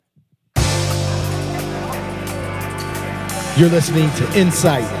You're listening to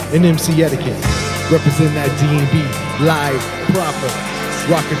ENDSIGHT and MC Etiquette. Represent that D&B live, proper,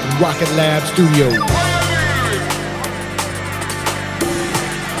 rocking from Rocket Lab Studios.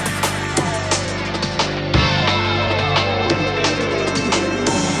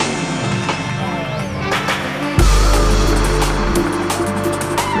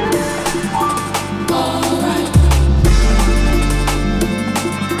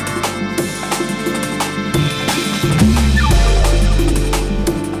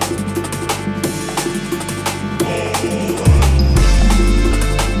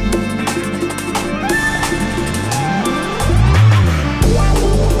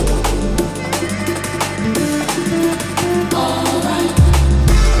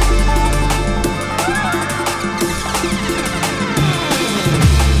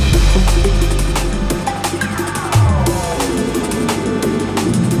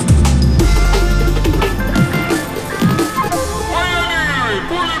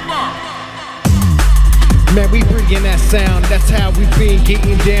 Man, we bringin' that sound, that's how we been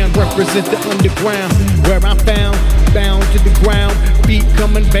getting down. Represent the underground, where I'm found, bound to the ground. Feet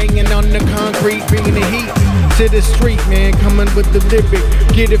coming, banging on the concrete, bringing the heat to the street, man. Coming with the lyric,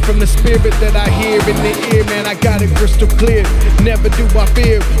 get it from the spirit that I hear in the ear, man. I got it crystal clear, never do I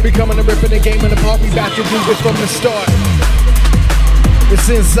fear. We coming to rip in the game in the park, we bout to do it from the start. It's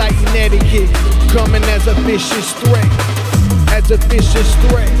ENDSIGHT and Etiquette, coming as a vicious threat, as a vicious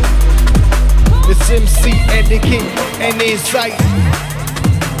threat. It's MC Etiquette and ENDSIGHT.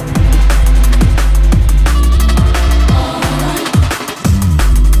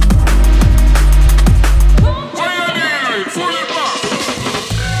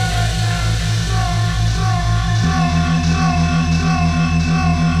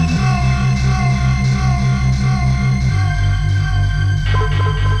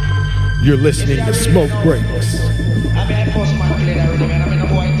 You're listening to Smoke Breaks.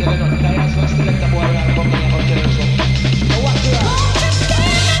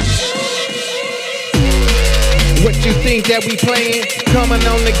 What you think that we playing? Coming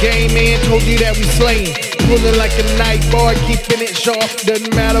on the game, man. Told you that we slaying. Pulling like a night bar, keeping it sharp.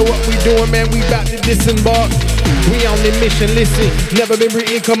 Doesn't matter what we doing, man. We bout to disembark. We on the mission, listen. Never been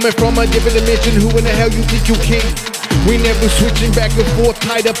written, coming from a different dimension. Who in the hell you think you king? We never switching back and forth,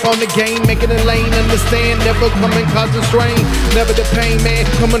 tied up on the game, making a lane, understand, never coming causing strain, never the pain, man,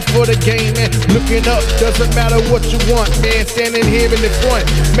 coming for the game, man, looking up, doesn't matter what you want, man, standing here in the front,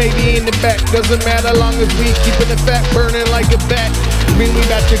 maybe in the back, doesn't matter, long as we keeping the fat burning like a bat. Mean we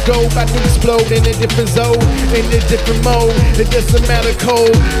about to go, about to explode in a different zone, in a different mode, it doesn't matter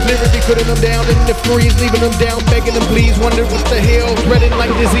cold, literally putting them down in the freeze, leaving them down, begging them please, wonder what the hell, threatening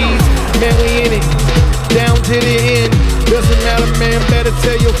like disease, man, we in it. Down to the end, doesn't matter, man, better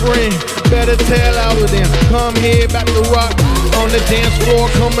tell your friend, better tell all of them, come here, back to rock, on the dance floor,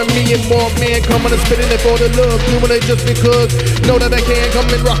 come at me and more, man, coming and spitting it for the love, doing it just because, know that I can,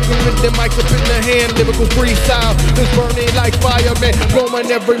 come and rockin' with the mic up in the hand, lyrical freestyle, just burning like fire, man, going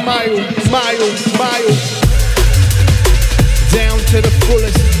every mile, down to the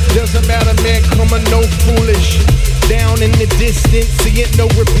fullest, doesn't matter, man, coming no foolish. Down in the distance, seeing no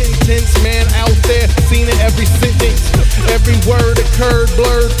repentance, man, out there, seen it every sentence, every word occurred,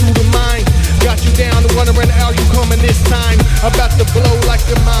 blurred through the mind, got you down to wondering how you coming this time, about to blow like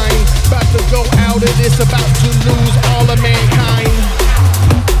a mine, about to go out of this, about to lose all of mankind,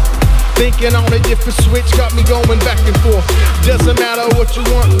 thinking on a different switch, got me going back and forth, doesn't matter what you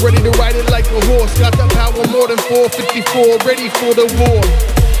want, ready to ride it like a horse, got the power more than 454, ready for the war.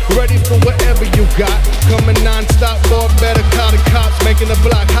 Ready for whatever you got. Coming non-stop, Lord, better call the cops. Making the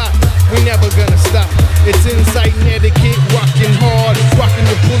block hot, we never gonna stop. It's ENDSIGHT and Etiquette, rocking hard, rocking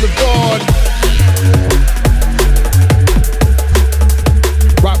the boulevard.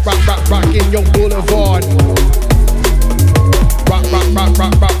 Rocking your boulevard.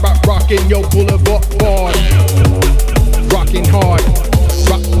 Rocking your boulevard. Rocking hard.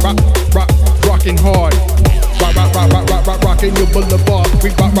 Rocking hard. Rocking your boulevard, we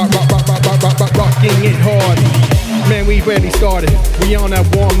rocking it hard. Man, we ready started, we on that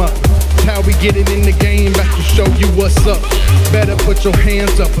warm up. How we get it in the game, back to show you what's up. Better put your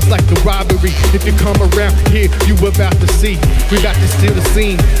hands up, it's like the robbery. If you come around here, you about to see. We about to steal the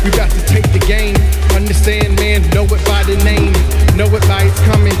scene, we about to take the game. Understand, man, know it by the name, know it by its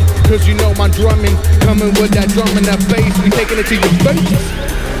coming. Cause you know my drumming, coming with that drum and that bass, we taking it to your face.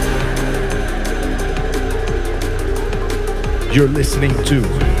 You're listening to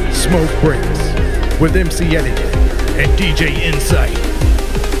Smoke Breaks with MC Etiquette and DJ ENDSIGHT.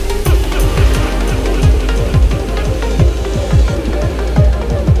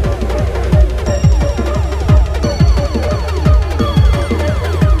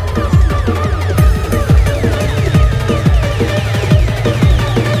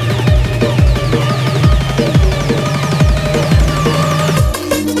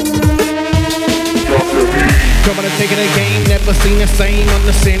 Coming and taking a game, never seen the same.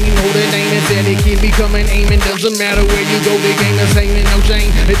 Understand, you know the name is Etiquette. Becoming aiming, doesn't matter where you go. The game is aiming, no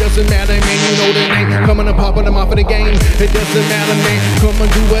shame. It doesn't matter, man, you know the name. Coming and popping them off of the game. It doesn't matter, man. Come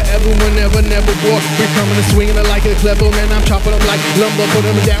and do whatever, whenever, never war. We coming and swinging it like a clever man. I'm chopping them like lumber, put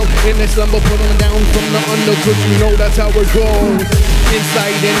them down. In this slumber, put them down from the under. Cause you know that's how it goes.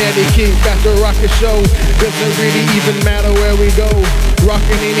 Insight and Etiquette, got the rocket show. Doesn't really even matter where we go.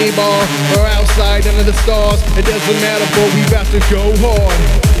 Rocking any bar or outside under the stars. It doesn't matter, but we about to go hard.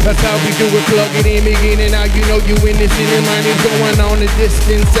 That's how we do it, plug it in, beginning. Now you know you in this, in your mind is going on the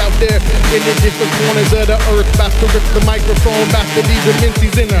distance out there in the different corners of the earth. About to rip the microphone, about to leave the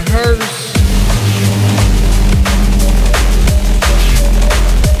minties in a hearse.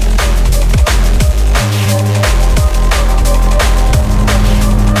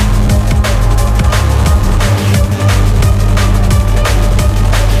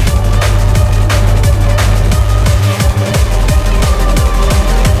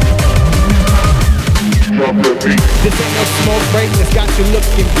 This ain't no smoke break, it's got you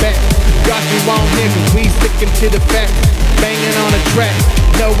looking back. Got you on here cause we sticking to the fact. Banging on the track,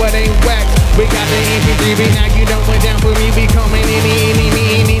 no it ain't whack. We got the MP3, now you know we're down for me. Becoming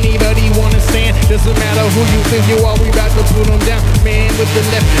anybody wanna stand. Doesn't matter who you think you are, we about to put them down. Man with the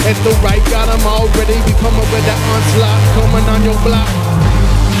left and the right, got them all ready. We coming with the onslaught, coming on your block.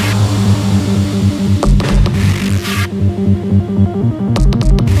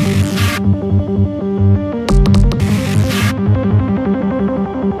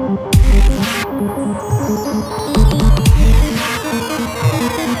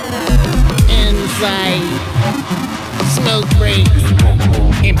 Smoke breaks,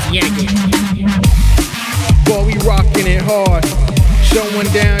 empty Etiquette. Boy, we rocking it hard. Showing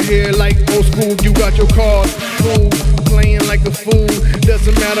down here like old school. You got your card pulled, playing like a fool.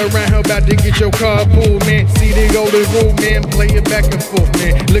 Doesn't matter around here, about to get your car pulled, man. See the golden rule, man. Play it back and forth,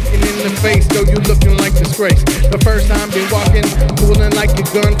 man. Looking in the face, though you looking like disgrace. The first time been walking, pulling like a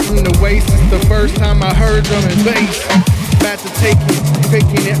gun from the waist. It's the first time I heard drum and bass. About to take it,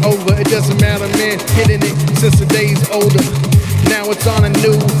 picking it over. It doesn't matter, man. Hitting it since the days older. Now it's on a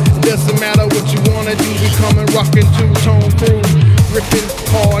new. Doesn't matter what you wanna do. We coming rocking two-tone through. Ripping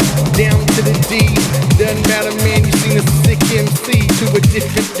hard down to the D. Doesn't matter, man. You seen a sick MC to a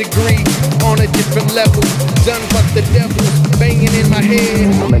different degree, on a different level. Done but the devil banging in my head.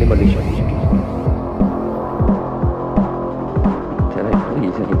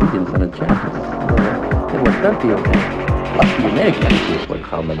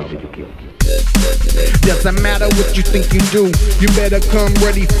 Doesn't matter what you think you do, you better come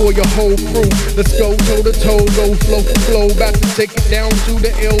ready for your whole crew. Let's go toe to toe, go flow for flow. About to take it down to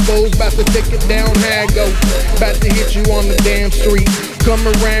the elbows, about to take it down, how it go. About to hit you on the damn street. Come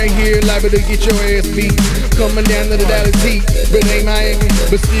around here, liable to get your ass beat. Coming down to the Dallas heat, but ain't Miami,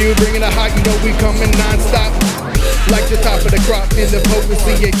 but still bringing the hot. You know we coming non-stop. Like the top of the crop in the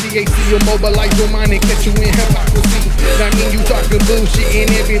potency, THC will mobilize your mind and catch you in hypocrisy. I mean you talking bullshit and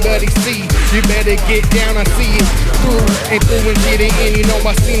everybody see. You better get down, I see it through and through and get it in. You know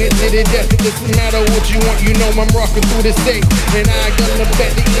I seen it to the death. It doesn't matter what you want, you know I'm rocking through this day. And I gonna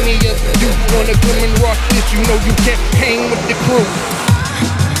bet that any of you wanna come and rock this. You know you can't hang with the crew.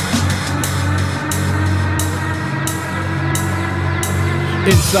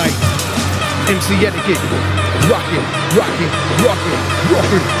 Insight, MC Etiquette, rockin', rockin', rockin',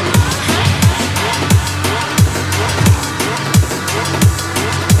 rockin'.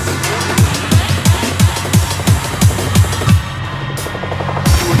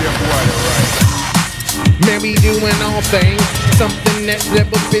 Man, we doing all things, something that's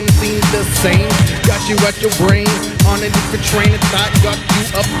never been seen the same. Got you at your brain, on a different train of thought. Got you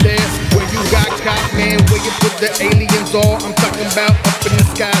up there, where you got caught, man. Where you put the aliens all, I'm talking about up in the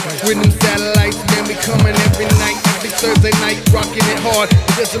sky. With them satellites, man, we coming every night. Every Thursday night, rocking it hard.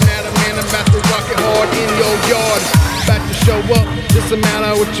 It doesn't matter, man, I'm about to rock it hard in your yard. About to show up, doesn't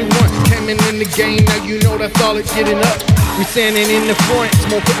matter what you want. Came in the game, now you know that's all it's getting up. We standing in the front,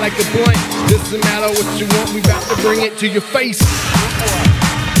 smoke it like a blunt. Doesn't matter what you want, we about to bring it to your face.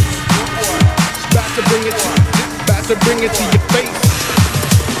 About to bring it to your face.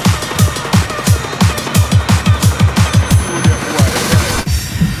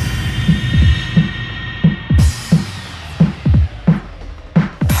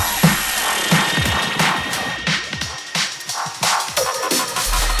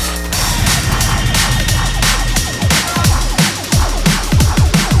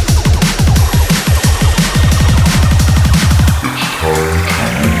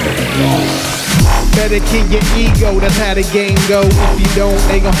 better kill your ego, that's how the game go. If you don't,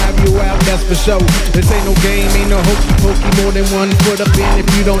 they gon' have you out, that's for sure. This ain't no game, ain't no hokey pokey, more than one foot up in.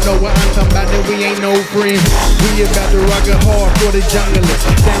 If you don't know what I'm talking about, then we ain't no friends. We about to rock it hard for the junglers,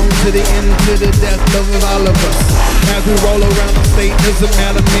 down to the end, to the death of all of us. As we roll around the state, doesn't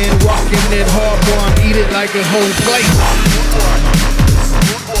matter, man, rocking it hard, boy, I'm eat it like a whole plate.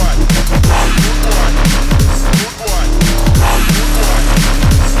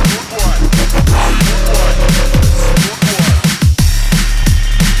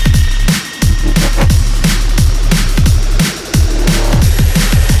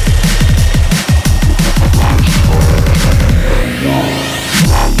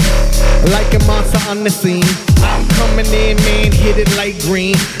 Like a monster on the scene, I'm coming in, man, hit it like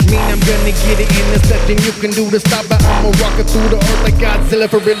green. Mean I'm gonna get it, and there's nothing you can do to stop it. I'ma rock it through the earth like Godzilla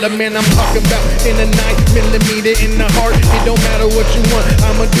for real, man. I'm talking about in the 9mm in the heart. It don't matter what you want,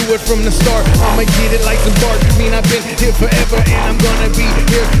 I'ma do it from the start. I'ma get it like some bark. Mean I've been here forever, and I'm gonna be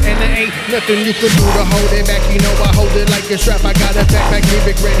here, and there ain't nothing you can do to hold it back. You know I hold it like a strap. I got a backpack,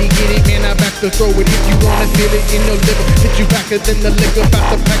 lyric ready, get it, man. I back to throw it if you wanna feel it in your liver. Hit you backer than the liquor,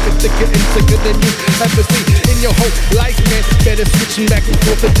 about to pack it thicker and sicker than you ever see in your whole life, man. Better switching back and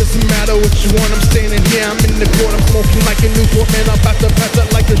forth, it doesn't matter what you want. I'm standing here, I'm in the court, I'm smoking like a Newport, man. I'm about to pass it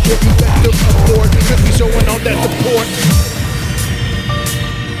like a short, you better afford, cause we showing all that support.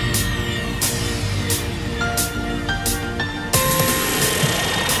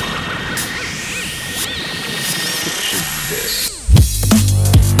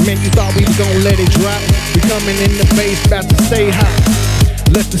 Man, you thought we was gonna let it drop. We coming in the bass, about to stay hot.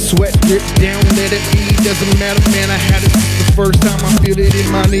 Let the sweat drip down, let it be. Doesn't matter, man, I had it since the first time. I feel it in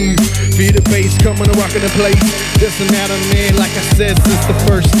my knees. Feel the bass coming and rocking the place. Doesn't matter, man, like I said, since the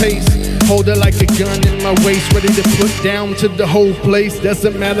first taste. Hold it like a gun in my waist, ready to put down to the whole place.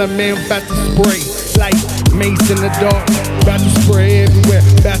 Doesn't matter, man, about to spray like mace in the dark. About to spray everywhere,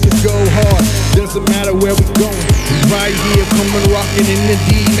 about to go hard. Doesn't matter where we going, right here, coming rocking in the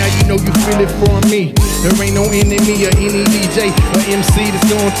D. Now you know you feel it from me. There ain't no enemy or any DJ or MC that's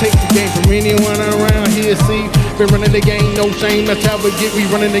gonna take the game from anyone around here. See, been running the game, no shame. That's how we get. We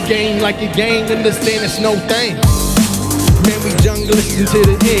running the game like a game. Understand it's no thing. Man, we jungle, listen to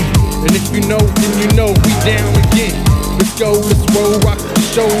the end. And if you know, then you know we down again. Let's go, let's roll, rock the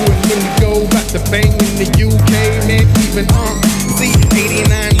show, and then we go back to bang in the UK, man. Even see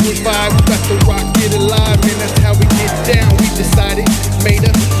 89.5, we got to rock it alive, man. That's how we get down. We decided, made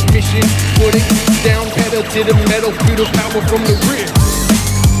a mission, put it down, pedal to the metal, feel the power from the rear.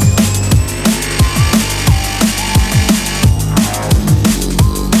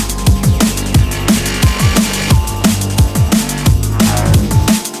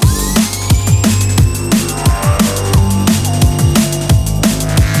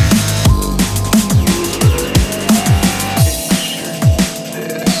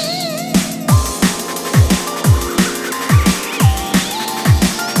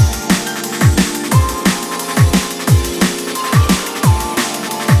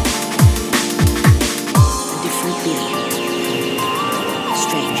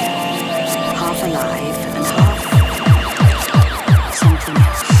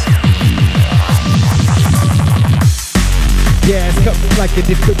 Like a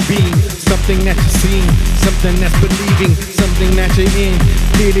different being, something that you're seeing, something that's believing, something that you're in.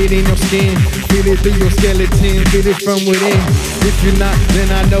 Feel it in your skin, feel it through your skeleton, feel it from within. If you're not, then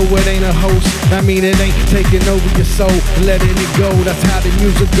I know it ain't a host. I mean it ain't taking over your soul, letting it go. That's how the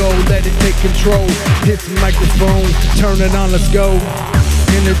music go, let it take control. Hit the microphone, turn it on, let's go.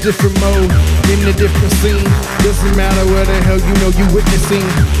 In a different mode, in a different scene. Doesn't matter where the hell you know you witnessing.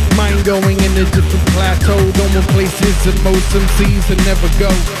 Mind going in a different plateau. Normal places that most MCs will never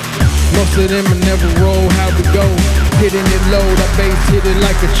go. Most of them will never roll how we go. Hitting it low, that bass hit it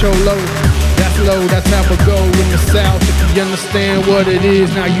like a cholo. That's low, that's how we go in the South. If you understand what it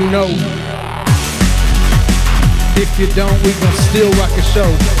is, now you know. If you don't, we gon' still rock a show.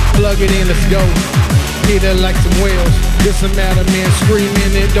 Plug it in, let's go. Hit it like some whales. Doesn't matter, man,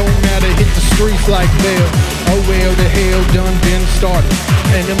 screaming, it don't matter. Hit the streets like bell. Oh well, the hell done been started.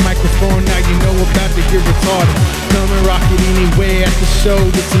 And the microphone, now you know about to get retarded. Come and rock it anywhere at the show.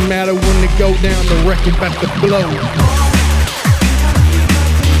 Doesn't matter when it go down, the record about to blow.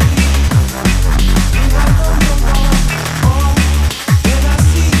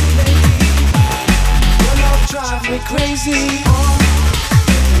 Drive me crazy.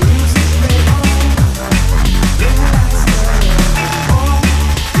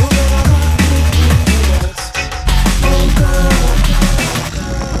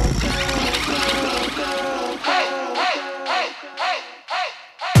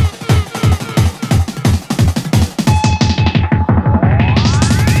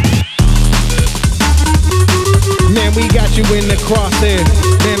 Man, we got you in the crosshair.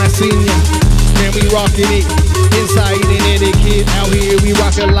 Man, I seen ya. Man, we rockin' it. Inside in Etiquette. Out here, we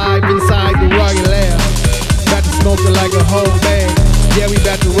rockin' live inside the rugged lab. About to smoke it like a whole bag. Yeah, we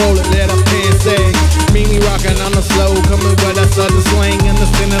about to roll it, let our pants sag. Me rockin' on the slow, coming with us on the swing.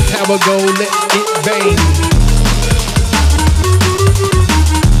 Understand us how we go, let it bang.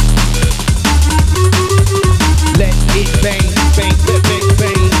 Let it bang, bang, bang, bang,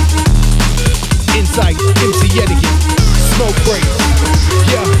 bang. Insight, MC Etiquette, smoke break,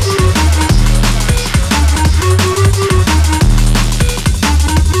 yeah.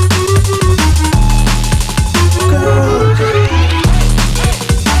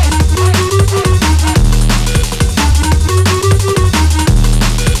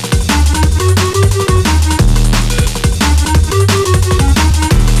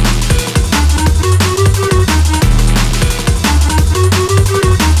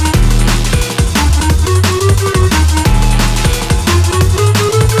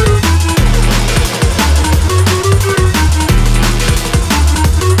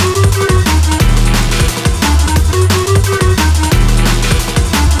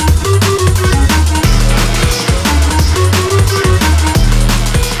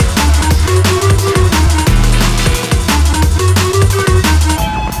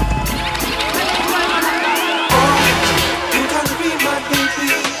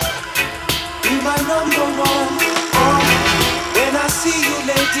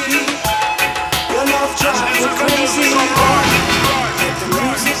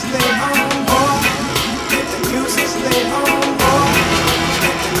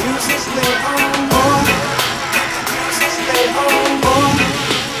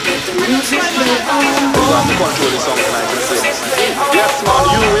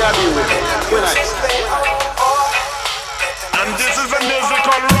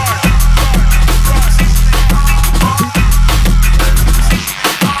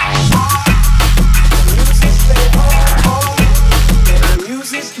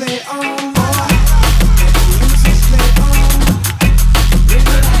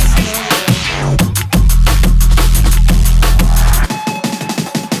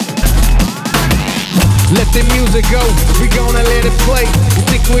 Let the music go, we gonna let it play. You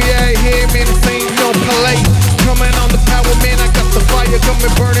think we out here, man, this ain't no play. Coming on the power, man, I got the fire. Coming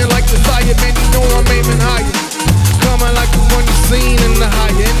burning like desire, man, you know I'm aiming higher. Coming like the one you seen in the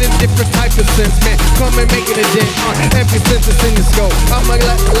higher. In a different type of sense, man, come and make it a dent. Every sentence in the scope, I'ma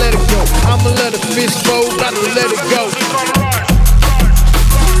let it go. I'ma let a fish fold, about to let it go.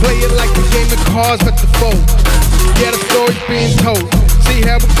 Play it like a game of cards, but the fold. Yeah, the story's being told. See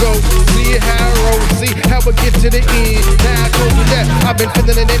how it goes, see how it rolls, see how it get to the end. Now I told you that I've been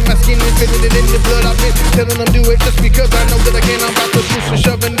feeling it in my skin and feeling it in the blood. I've been telling them do it just because I know that I can. I'm about to push and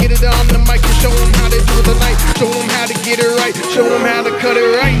shove and get it on the mic and show them how they do it tonight. Show them how to get it right, show them how to cut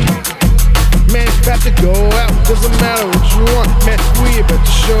it right. Man, it's about to go out, doesn't matter what you want. Man, we about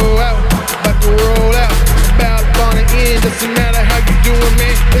to show out, about to roll out. About on the end, doesn't matter how you doing,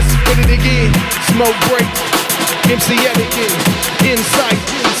 man. Let's put it again, smoke break. MC Etiquette, insight,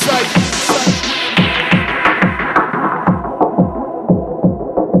 insight.